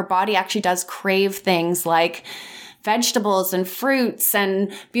all. Our body actually does crave things like vegetables and fruits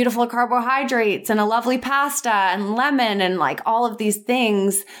and beautiful carbohydrates and a lovely pasta and lemon and like all of these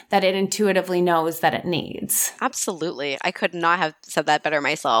things that it intuitively knows that it needs. Absolutely. I could not have said that better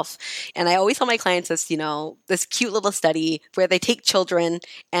myself. And I always tell my clients this cute little study where they take children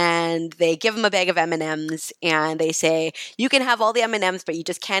and they give them a bag of M&Ms and they say, you can have all the M&Ms, but you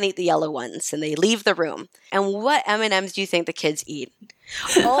just can't eat the yellow ones. And they leave the room. And what M&Ms do you think the kids eat?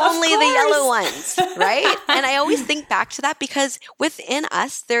 Only the yellow ones, right? And I always think back to that because within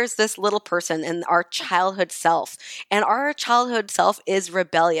us, there's this little person in our childhood self. And our childhood self is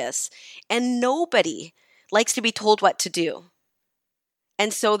rebellious. And nobody likes to be told what to do.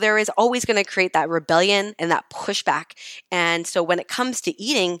 And so there is always going to create that rebellion and that pushback. And so when it comes to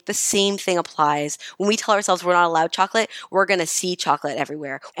eating, the same thing applies. When we tell ourselves we're not allowed chocolate, we're going to see chocolate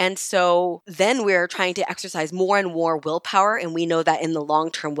everywhere. And so then we're trying to exercise more and more willpower. And we know that in the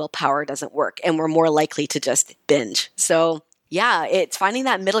long term, willpower doesn't work. And we're more likely to just binge. So yeah, it's finding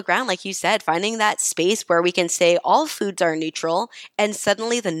that middle ground, like you said, finding that space where we can say all foods are neutral and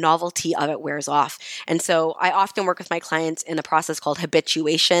suddenly the novelty of it wears off. And so I often work with my clients in a process called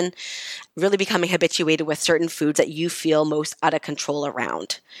habituation. really becoming habituated with certain foods that you feel most out of control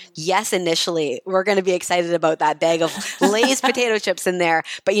around. Yes, initially, we're going to be excited about that bag of Lay's potato chips in there.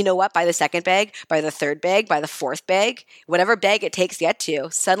 But you know what? By the second bag, by the third bag, by the fourth bag, whatever bag it takes to get to,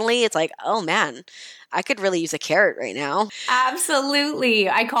 suddenly it's like, oh man, I could really use a carrot right now. Absolutely.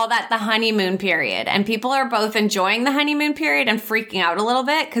 I call that the honeymoon period. And people are both enjoying the honeymoon period and freaking out a little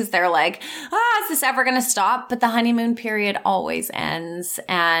bit because they're like, is this ever going to stop? But the honeymoon period always ends.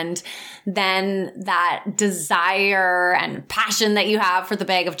 And then that desire and passion that you have for the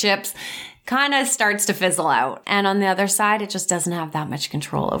bag of chips kind of starts to fizzle out. And on the other side, it just doesn't have that much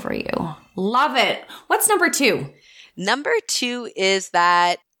control over you. Love it. What's number 2? Number 2 is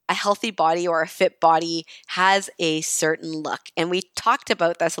that a healthy body or a fit body has a certain look. And we talked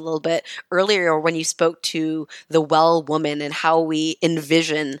about this a little bit earlier when you spoke to the well woman and how we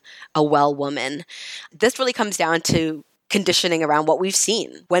envision a well woman. This really comes down to conditioning around what we've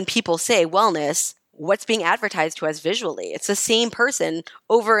seen. When people say wellness, what's being advertised to us visually? It's the same person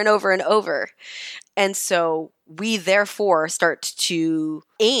over and over and over. And so we therefore start to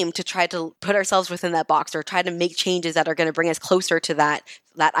aim to try to put ourselves within that box or try to make changes that are going to bring us closer to that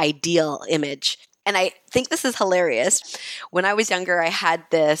ideal image. And I think this is hilarious. When I was younger, I had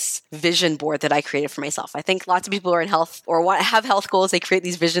this vision board that I created for myself. I think lots of people who are in health or have health goals, they create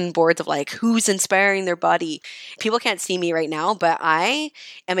these vision boards of like who's inspiring their body. People can't see me right now, but I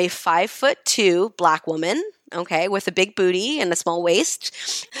am a 5'2" Black woman. Okay, with a big booty and a small waist.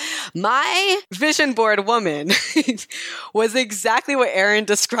 My vision board woman was exactly what Erin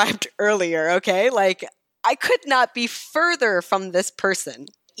described earlier, okay? Like, I could not be further from this person.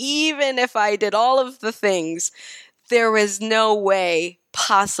 Even if I did all of the things, there was no way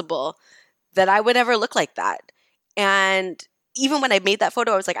possible that I would ever look like that. And even when I made that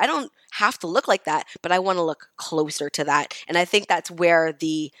photo, I was like, I don't have to look like that, but I want to look closer to that. And I think that's where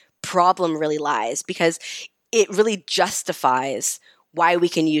the problem really lies, because it really justifies why we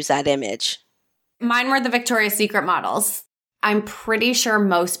can use that image. Mine were the Victoria's Secret models. I'm pretty sure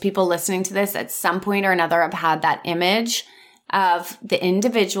most people listening to this at some point or another have had that image of the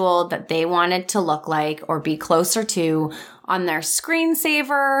individual that they wanted to look like or be closer to on their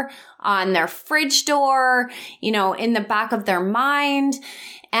screensaver, on their fridge door, in the back of their mind.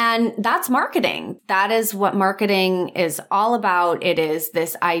 And that's marketing. That is what marketing is all about. It is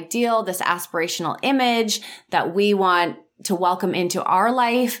this ideal, this aspirational image that we want to welcome into our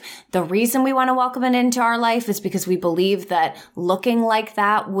life. The reason we want to welcome it into our life is because we believe that looking like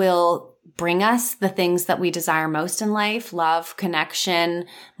that will bring us the things that we desire most in life: love, connection,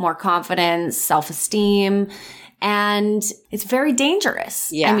 more confidence, self-esteem. And it's very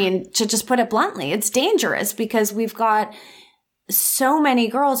dangerous. Yeah. I mean, to just put it bluntly, it's dangerous because we've got so many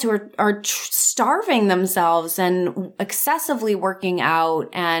girls who are starving themselves and excessively working out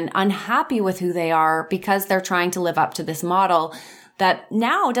and unhappy with who they are because they're trying to live up to this model that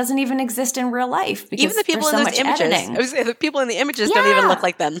now doesn't even exist in real life. Because even the people in those images, I was saying, the people in the images don't even look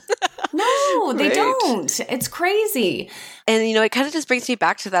like them. No, they don't. It's crazy. And, it kind of just brings me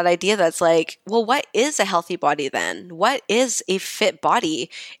back to that idea that's like, well, what is a healthy body then? What is a fit body?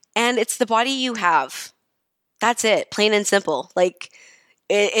 And it's the body you have. That's it, plain and simple. Like,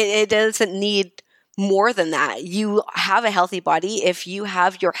 it doesn't need more than that. You have a healthy body if you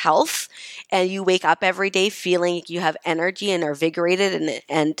have your health and you wake up every day feeling you have energy and are invigorated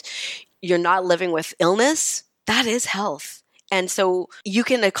and you're not living with illness. That is health. And so you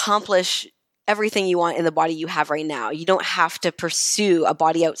can accomplish everything you want in the body you have right now. You don't have to pursue a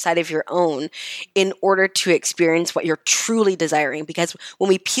body outside of your own in order to experience what you're truly desiring. Because when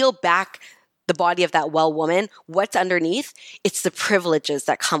we peel back the body of that well woman, what's underneath? It's the privileges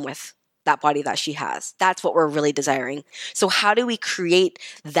that come with that body that she has. That's what we're really desiring. So how do we create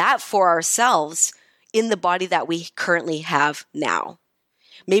that for ourselves in the body that we currently have now?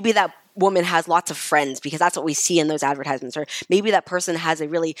 Maybe that woman has lots of friends because that's what we see in those advertisements. Or maybe that person has a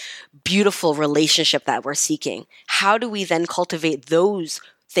really beautiful relationship that we're seeking. How do we then cultivate those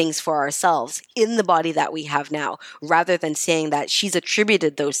things for ourselves in the body that we have now, rather than saying that she's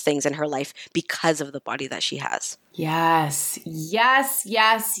attributed those things in her life because of the body that she has? Yes, yes,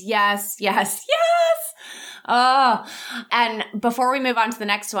 yes, yes, yes, yes. Oh, and before we move on to the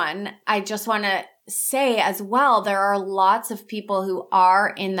next one, I just want to say as well, there are lots of people who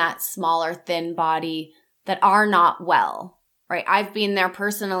are in that smaller, thin body that are not well, right? I've been there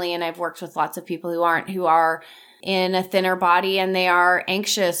personally, and I've worked with lots of people who are in a thinner body and they are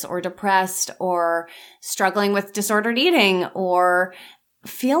anxious or depressed or struggling with disordered eating or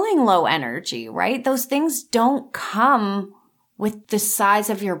feeling low energy, right? Those things don't come with the size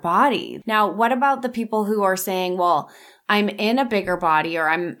of your body. Now, what about the people who are saying, well, I'm in a bigger body, or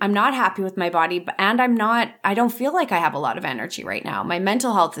I'm not happy with my body, and I don't feel like I have a lot of energy right now. My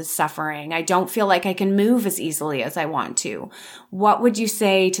mental health is suffering. I don't feel like I can move as easily as I want to. What would you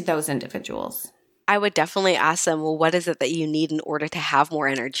say to those individuals? I would definitely ask them, well, what is it that you need in order to have more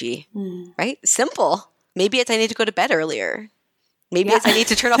energy? Right? Simple. Maybe it's I need to go to bed earlier. Maybe it's I need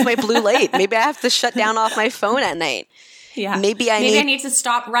to turn off my blue light. Maybe I have to shut down off my phone at night. Yeah. Maybe I need to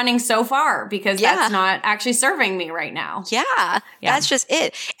stop running so far because that's not actually serving me right now. Yeah, that's just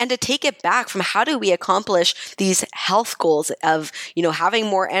it. And to take it back from how do we accomplish these health goals of, having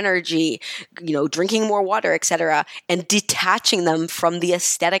more energy, drinking more water, etc., and detaching them from the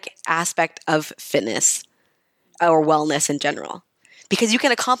aesthetic aspect of fitness or wellness in general. Because you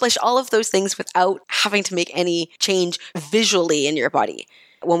can accomplish all of those things without having to make any change visually in your body.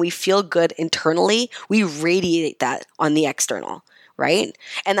 When we feel good internally, we radiate that on the external, right?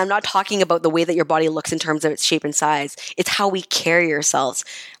 And I'm not talking about the way that your body looks in terms of its shape and size. It's how we carry ourselves,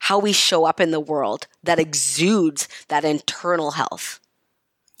 how we show up in the world that exudes that internal health.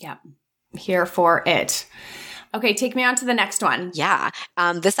 Yeah, here for it. Okay, take me on to the next one. Yeah.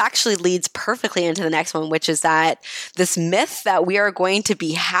 This actually leads perfectly into the next one, which is that this myth that we are going to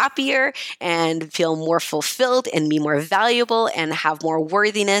be happier and feel more fulfilled and be more valuable and have more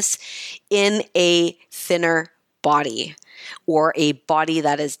worthiness in a thinner body, or a body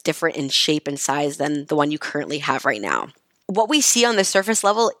that is different in shape and size than the one you currently have right now. What we see on the surface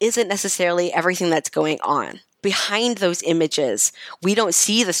level isn't necessarily everything that's going on. Behind those images, we don't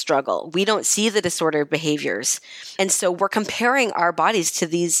see the struggle. We don't see the disordered behaviors. And so we're comparing our bodies to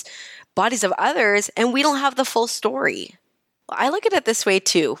these bodies of others, and we don't have the full story. I look at it this way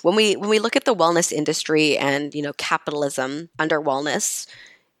too. When we look at the wellness industry and, capitalism under wellness,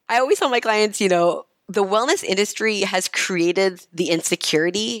 I always tell my clients, the wellness industry has created the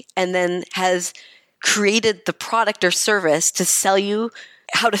insecurity and then has created the product or service to sell you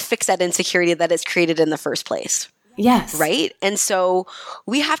how to fix that insecurity that is created in the first place. Yes. Right? And so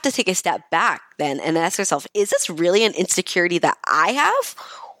we have to take a step back then and ask ourselves, is this really an insecurity that I have,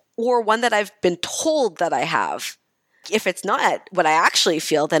 or one that I've been told that I have? If it's not what I actually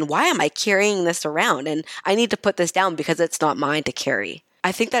feel, then why am I carrying this around? And I need to put this down because it's not mine to carry.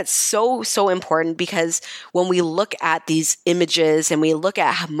 I think that's so, so important, because when we look at these images and we look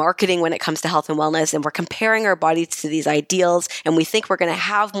at marketing when it comes to health and wellness, and we're comparing our bodies to these ideals, and we think we're going to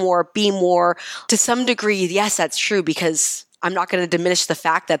have more, be more, to some degree, yes, that's true, because I'm not going to diminish the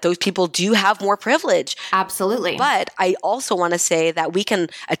fact that those people do have more privilege. Absolutely. But I also want to say that we can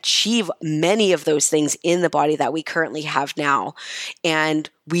achieve many of those things in the body that we currently have now. And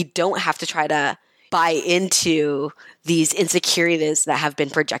we don't have to try to buy into these insecurities that have been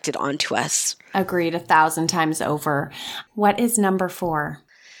projected onto us. Agreed 1,000 times over. What is number 4?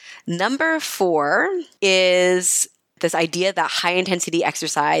 Number 4 is this idea that high intensity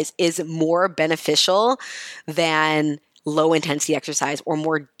exercise is more beneficial than low intensity exercise or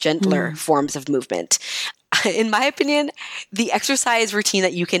more gentler forms of movement. In my opinion, the exercise routine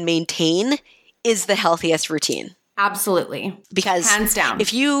that you can maintain is the healthiest routine. Absolutely. Because hands down,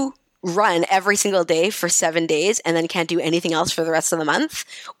 if you run every single day for 7 days and then can't do anything else for the rest of the month,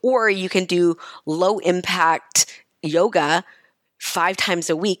 or you can do low impact yoga 5 times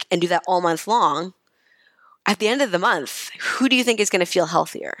a week and do that all month long, at the end of the month, who do you think is going to feel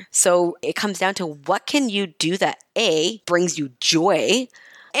healthier? So it comes down to what can you do that A, brings you joy,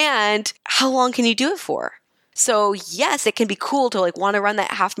 and how long can you do it for? So yes, it can be cool to want to run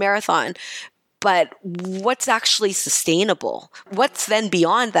that half marathon, but what's actually sustainable? What's then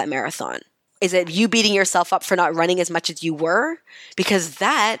beyond that marathon? Is it you beating yourself up for not running as much as you were? Because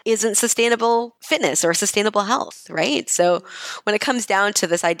that isn't sustainable fitness or sustainable health, right? So when it comes down to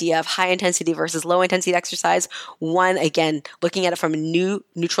this idea of high intensity versus low intensity exercise, one, again, looking at it from a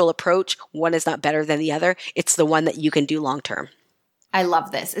neutral approach, one is not better than the other. It's the one that you can do long term. I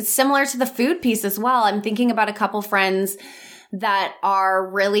love this. It's similar to the food piece as well. I'm thinking about a couple friends that are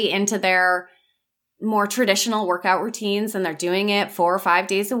really into their more traditional workout routines, and they're doing it 4 or 5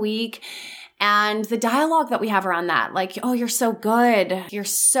 days a week. And the dialogue that we have around that, oh, you're so good. You're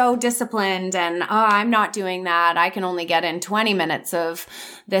so disciplined. And, oh, I'm not doing that. I can only get in 20 minutes of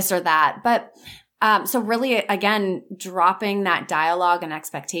this or that. But so really, again, dropping that dialogue and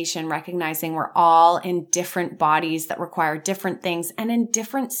expectation, recognizing we're all in different bodies that require different things and in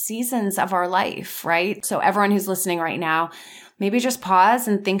different seasons of our life, right? So everyone who's listening right now, maybe just pause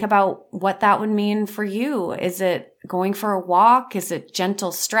and think about what that would mean for you. Is it going for a walk? Is it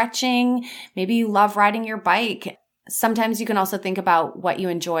gentle stretching? Maybe you love riding your bike. Sometimes you can also think about what you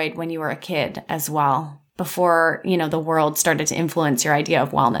enjoyed when you were a kid as well, before, the world started to influence your idea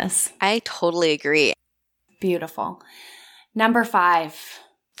of wellness. I totally agree. Beautiful. Number 5.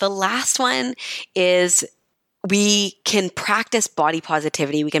 The last one is we can practice body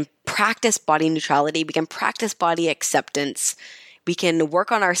positivity. We can practice body neutrality. We can practice body acceptance. We can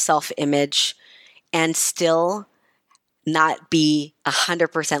work on our self-image and still not be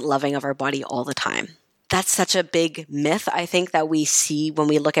 100% loving of our body all the time. That's such a big myth, I think, that we see when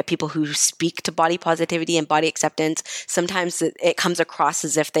we look at people who speak to body positivity and body acceptance. Sometimes it comes across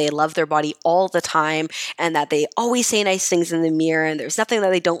as if they love their body all the time and that they always say nice things in the mirror and there's nothing that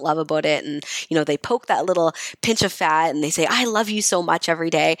they don't love about it. And, they poke that little pinch of fat and they say, I love you so much every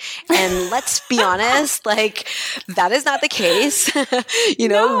day. And let's be honest, that is not the case.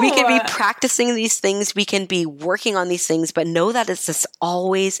 No. We can be practicing these things. We can be working on these things, but know that it's this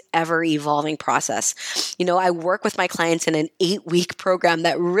always ever evolving process. I work with my clients in an 8-week program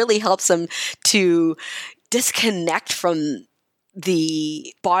that really helps them to disconnect from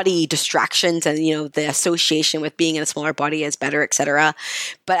the body distractions and, the association with being in a smaller body is better, et cetera.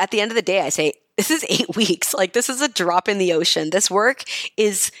 But at the end of the day, I say, this is 8 weeks. This is a drop in the ocean. This work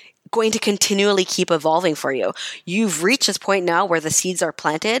is going to continually keep evolving for you. You've reached this point now where the seeds are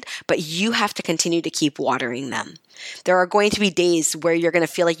planted, but you have to continue to keep watering them. There are going to be days where you're going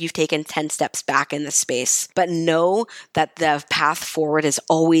to feel like you've taken 10 steps back in this space, but know that the path forward is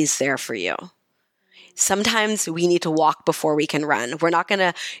always there for you. Sometimes we need to walk before we can run. We're not going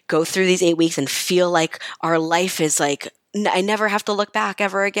to go through these 8 weeks and feel like our life is I never have to look back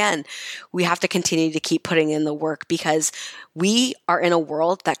ever again. We have to continue to keep putting in the work because we are in a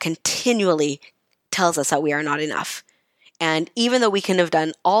world that continually tells us that we are not enough. And even though we can have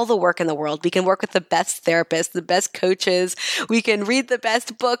done all the work in the world, we can work with the best therapists, the best coaches, we can read the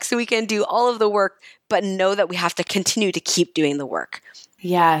best books, we can do all of the work, but know that we have to continue to keep doing the work.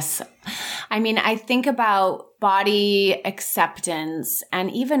 Yes. I think about body acceptance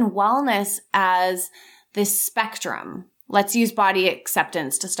and even wellness as this spectrum. Let's use body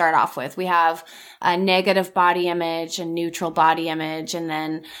acceptance to start off with. We have a negative body image, a neutral body image, and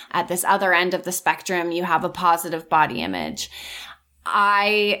then at this other end of the spectrum, you have a positive body image.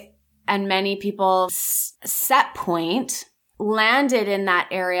 I and many people set point landed in that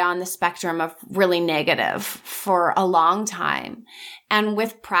area on the spectrum of really negative for a long time. And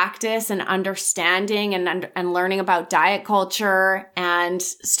with practice and understanding and learning about diet culture and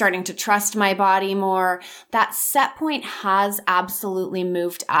starting to trust my body more, that set point has absolutely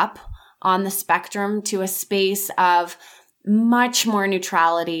moved up on the spectrum to a space of much more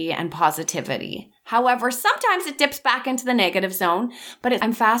neutrality and positivity. However, sometimes it dips back into the negative zone, but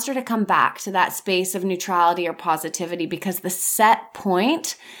I'm faster to come back to that space of neutrality or positivity because the set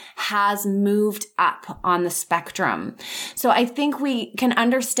point has moved up on the spectrum. So I think we can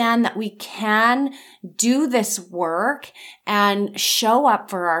understand that we can do this work and show up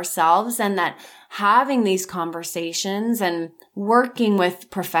for ourselves, and that having these conversations and working with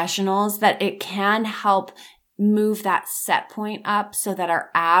professionals, that it can help move that set point up so that our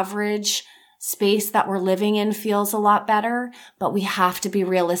average space that we're living in feels a lot better. But we have to be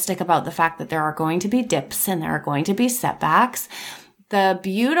realistic about the fact that there are going to be dips and there are going to be setbacks. The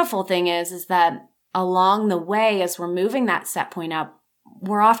beautiful thing is that along the way, as we're moving that set point up,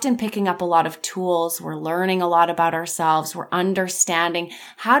 we're often picking up a lot of tools. We're learning a lot about ourselves. We're understanding,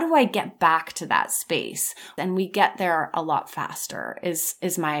 how do I get back to that space? And we get there a lot faster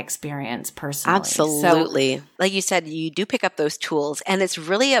is my experience personally. Absolutely. So, like you said, you do pick up those tools, and it's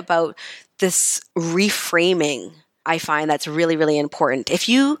really about this reframing. I find that's really, really important. If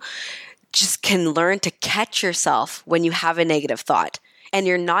you just can learn to catch yourself when you have a negative thought, and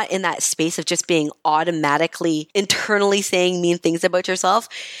you're not in that space of just being automatically internally saying mean things about yourself,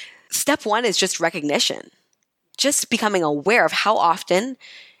 step one is just recognition. Just becoming aware of how often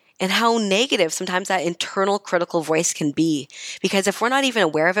and how negative sometimes that internal critical voice can be. Because if we're not even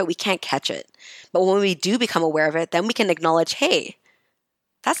aware of it, we can't catch it. But when we do become aware of it, then we can acknowledge, hey,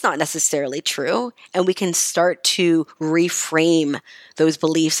 that's not necessarily true. And we can start to reframe those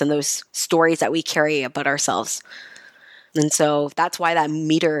beliefs and those stories that we carry about ourselves. And so that's why that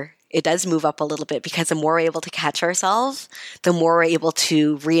meter, it does move up a little bit, because the more we're able to catch ourselves, the more we're able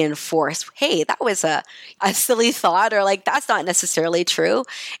to reinforce, hey, that was a silly thought, or that's not necessarily true.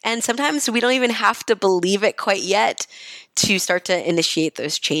 And sometimes we don't even have to believe it quite yet to start to initiate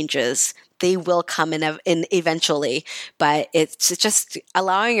those changes. They will come in eventually, but it's just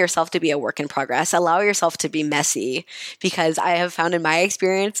allowing yourself to be a work in progress. Allow yourself to be messy, because I have found in my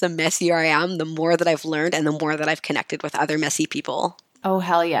experience, the messier I am, the more that I've learned and the more that I've connected with other messy people. Oh,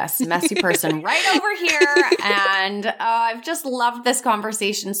 hell yes. Messy person right over here. And I've just loved this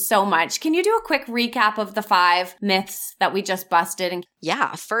conversation so much. Can you do a quick recap of the 5 myths that we just busted?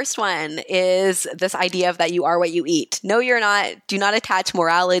 Yeah. First one is this idea of that you are what you eat. No, you're not. Do not attach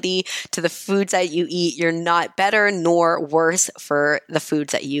morality to the foods that you eat. You're not better nor worse for the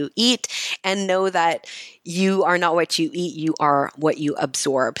foods that you eat. And know that you are not what you eat. You are what you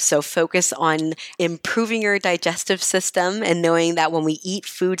absorb. So focus on improving your digestive system and knowing that when we eat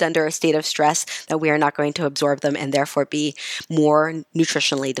foods under a state of stress, that we are not going to absorb them and therefore be more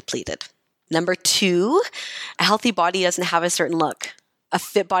nutritionally depleted. Number 2, a healthy body doesn't have a certain look. A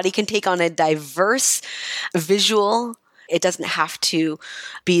fit body can take on a diverse visual. It doesn't have to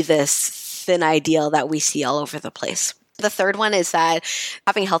be this thin ideal that we see all over the place. The third one is that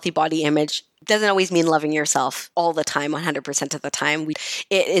having a healthy body image doesn't always mean loving yourself all the time, 100% of the time.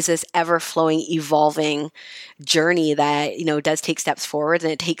 It is this ever-flowing, evolving journey that, does take steps forward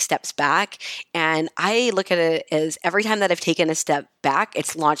and it takes steps back. And I look at it as every time that I've taken a step back,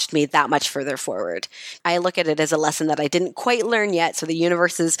 it's launched me that much further forward. I look at it as a lesson that I didn't quite learn yet. So the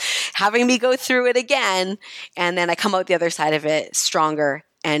universe is having me go through it again. And then I come out the other side of it stronger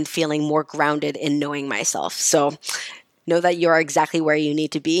and feeling more grounded in knowing myself. So know that you're exactly where you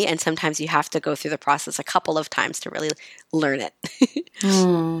need to be. And sometimes you have to go through the process a couple of times to really learn it.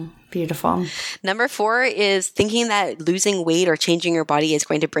 Beautiful. Number 4 is thinking that losing weight or changing your body is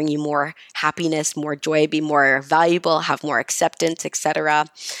going to bring you more happiness, more joy, be more valuable, have more acceptance, etc.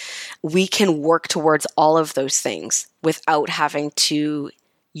 We can work towards all of those things without having to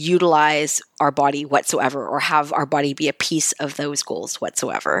utilize our body whatsoever or have our body be a piece of those goals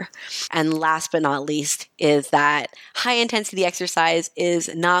whatsoever. And last but not least is that high intensity exercise is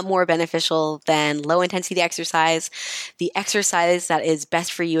not more beneficial than low intensity exercise. The exercise that is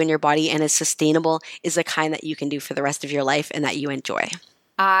best for you and your body and is sustainable is the kind that you can do for the rest of your life and that you enjoy.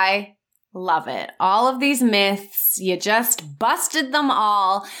 I love it. All of these myths, you just busted them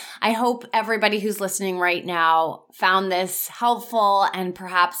all. I hope everybody who's listening right now found this helpful and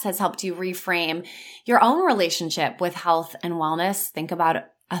perhaps has helped you reframe your own relationship with health and wellness. Think about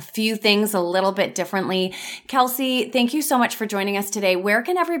a few things a little bit differently. Kelsey, thank you so much for joining us today. Where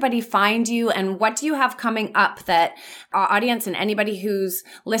can everybody find you and what do you have coming up that our audience and anybody who's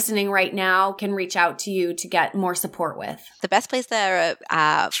listening right now can reach out to you to get more support with? The best place to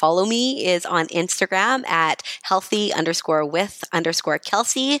follow me is on Instagram at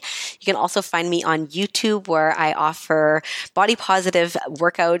healthy_with_Kelsey. You can also find me on YouTube where I offer body positive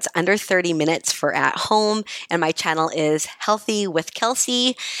workouts under 30 minutes for at home. And my channel is Healthy with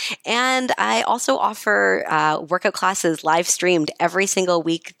Kelsey. And I also offer workout classes live streamed every single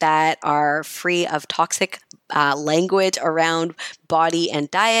week that are free of toxic language around body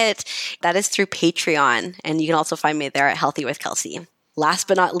and diet. That is through Patreon. And you can also find me there at Healthy with Kelsey. Last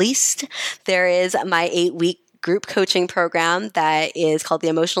but not least, there is my 8-week group coaching program that is called the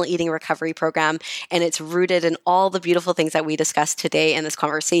Emotional Eating Recovery Program. And it's rooted in all the beautiful things that we discussed today in this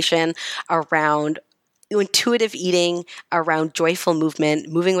conversation around intuitive eating, around joyful movement,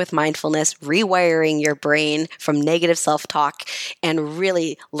 moving with mindfulness, rewiring your brain from negative self-talk, and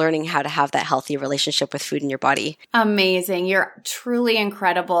really learning how to have that healthy relationship with food in your body. Amazing. You're truly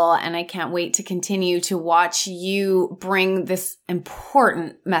incredible. And I can't wait to continue to watch you bring this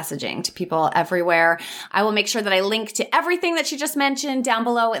important messaging to people everywhere. I will make sure that I link to everything that you just mentioned down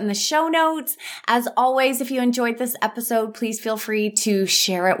below in the show notes. As always, if you enjoyed this episode, please feel free to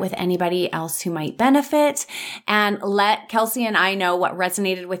share it with anybody else who might benefit. And let Kelsey and I know what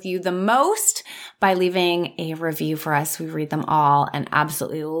resonated with you the most by leaving a review for us. We read them all and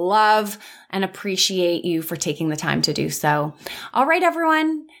absolutely love and appreciate you for taking the time to do so. All right,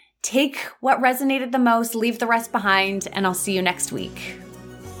 everyone, take what resonated the most, leave the rest behind, and I'll see you next week.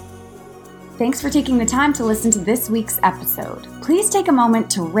 Thanks for taking the time to listen to this week's episode. Please take a moment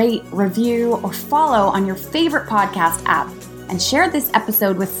to rate, review, or follow on your favorite podcast app and share this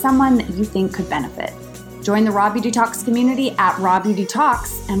episode with someone that you think could benefit. Join the Raw Beauty Talks community at Raw Beauty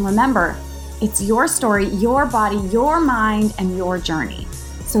Talks, and remember, it's your story, your body, your mind, and your journey.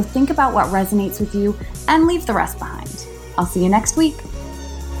 So think about what resonates with you and leave the rest behind. I'll see you next week.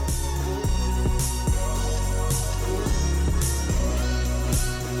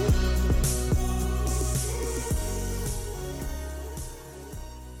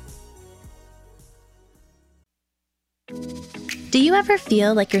 Do you ever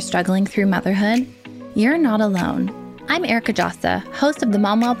feel like you're struggling through motherhood? You're not alone. I'm Erica Jossa, host of the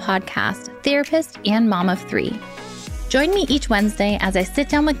MomWell podcast, therapist, and mom of 3. Join me each Wednesday as I sit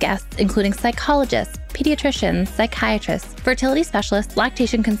down with guests, including psychologists, pediatricians, psychiatrists, fertility specialists,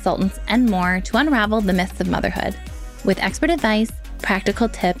 lactation consultants, and more to unravel the myths of motherhood. With expert advice, practical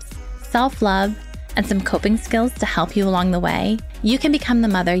tips, self-love, and some coping skills to help you along the way, you can become the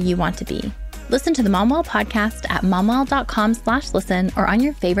mother you want to be. Listen to the Momwell podcast at momwell.com/listen or on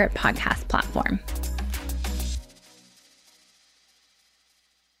your favorite podcast platform.